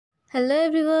Hello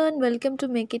everyone, welcome to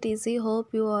Make It Easy.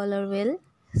 Hope you all are well.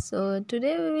 So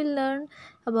today we will learn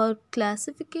about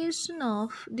classification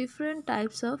of different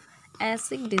types of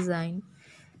ASIC design.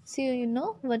 So you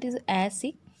know what is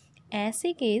ASIC?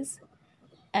 ASIC is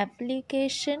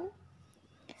application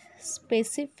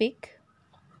specific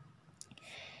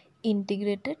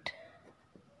integrated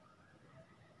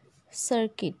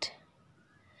circuit.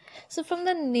 So from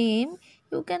the name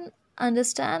you can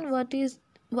understand what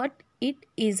it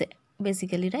is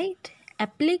basically, right?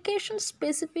 Application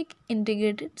specific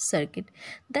integrated circuit.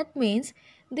 That means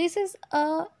this is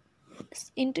a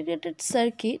integrated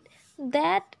circuit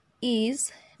that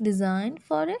is designed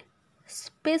for a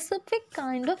specific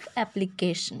kind of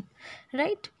application,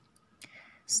 right?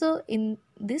 So, in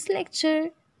this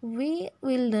lecture, we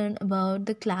will learn about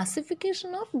the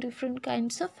classification of different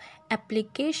kinds of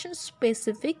application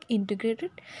specific integrated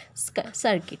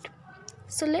circuit.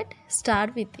 So, let's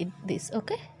start with this,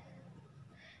 okay?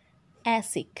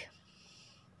 ASIC.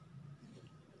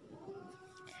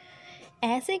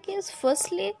 ASIC is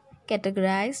firstly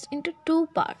categorized into two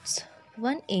parts.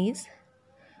 One is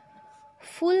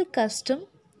full custom,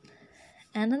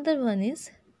 another one is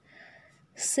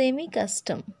semi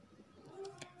custom.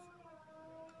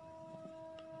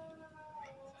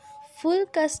 Full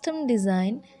custom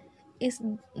design is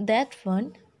that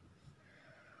one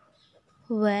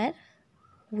where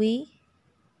we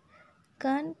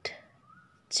can't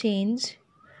change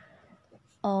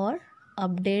or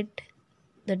update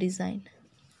the design,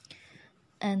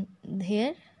 and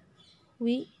here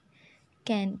we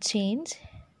can change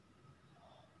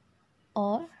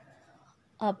or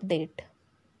update.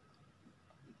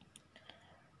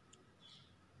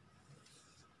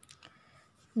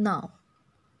 Now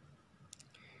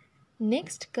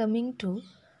next, coming to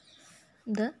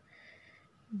the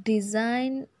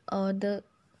design or the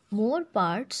more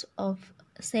parts of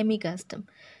semi custom.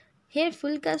 Here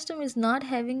full custom is not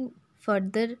having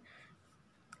further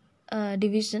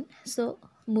division, so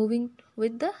moving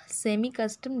with the semi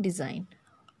custom design.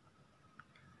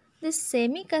 This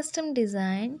semi custom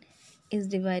design is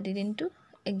divided into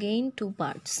again two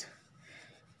parts.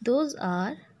 Those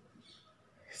are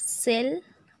cell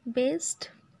based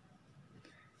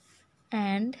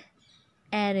and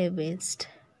array based.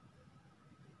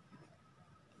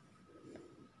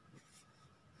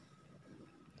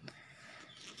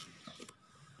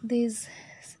 This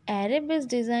array based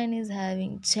design is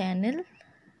having channel,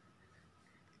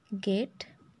 gate,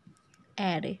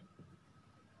 array.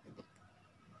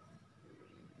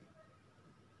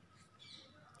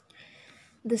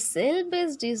 The cell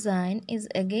based design is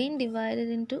again divided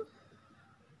into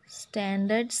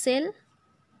standard cell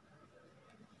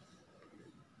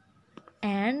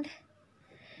and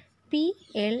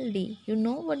PLD. You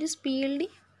know what is PLD?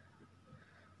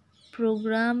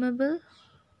 Programmable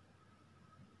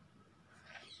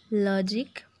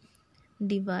logic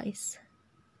device.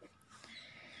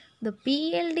 The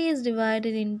PLD is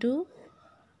divided into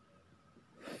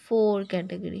four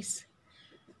categories.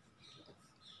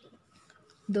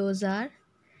 Those are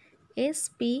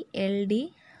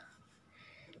SPLD,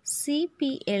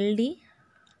 CPLD,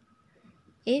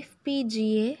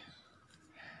 FPGA,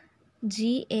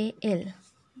 GAL.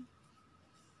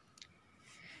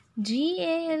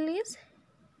 GAL is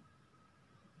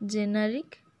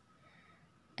generic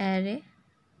array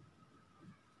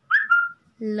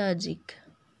logic.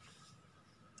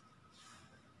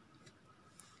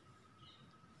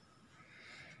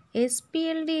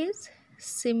 SPLD is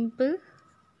simple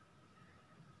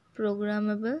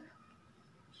programmable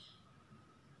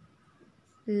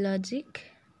logic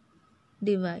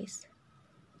device.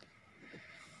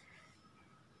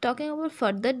 Talking about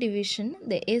further division,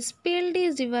 the SPLD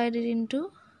is divided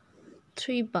into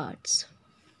three parts.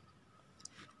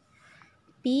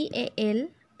 PAL,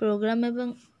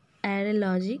 programmable array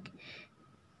logic,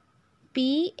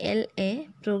 PLA,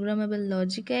 programmable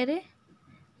logic array,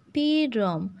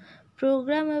 PROM,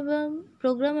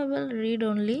 programmable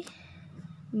read-only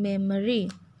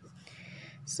memory.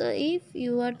 So if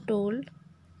you are told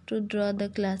to draw the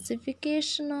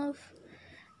classification of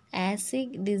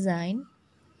ASIC design,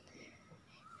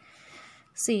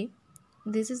 see,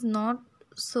 this is not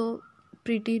so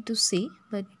pretty to see,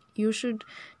 but you should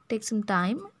take some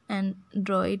time and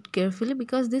draw it carefully,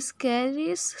 because this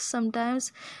carries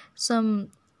sometimes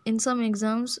in some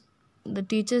exams the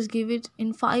teachers give it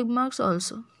in 5 marks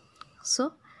also.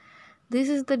 So this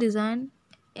is the design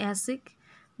ASIC,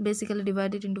 basically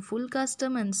divided into full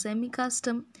custom and semi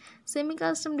custom. Semi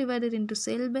custom divided into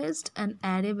cell based and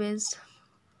array based.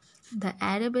 The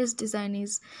array based design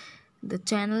is the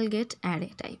channel gate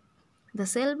array type. The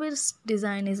cell based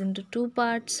design is into two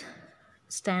parts.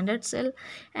 standard cell,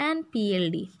 and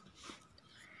PLD.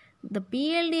 The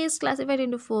PLD is classified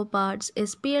into four parts: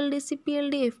 SPLD,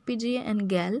 CPLD, FPGA, and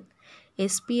GAL.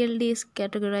 SPLD is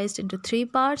categorized into three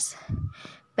parts: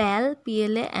 PAL,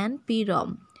 PLA, and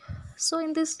PROM. So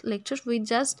in this lecture, we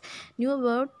just knew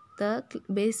about the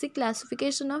basic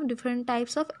classification of different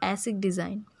types of ASIC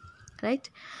design, right?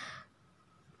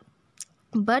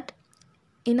 But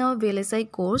in our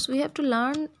VLSI course, we have to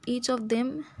learn each of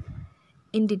them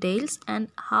in details, and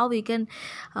how we can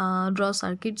draw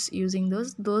circuits using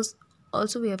those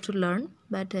also we have to learn.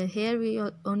 But here we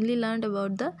only learned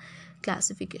about the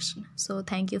classification. So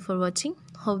thank you for watching.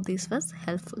 Hope this was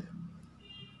helpful.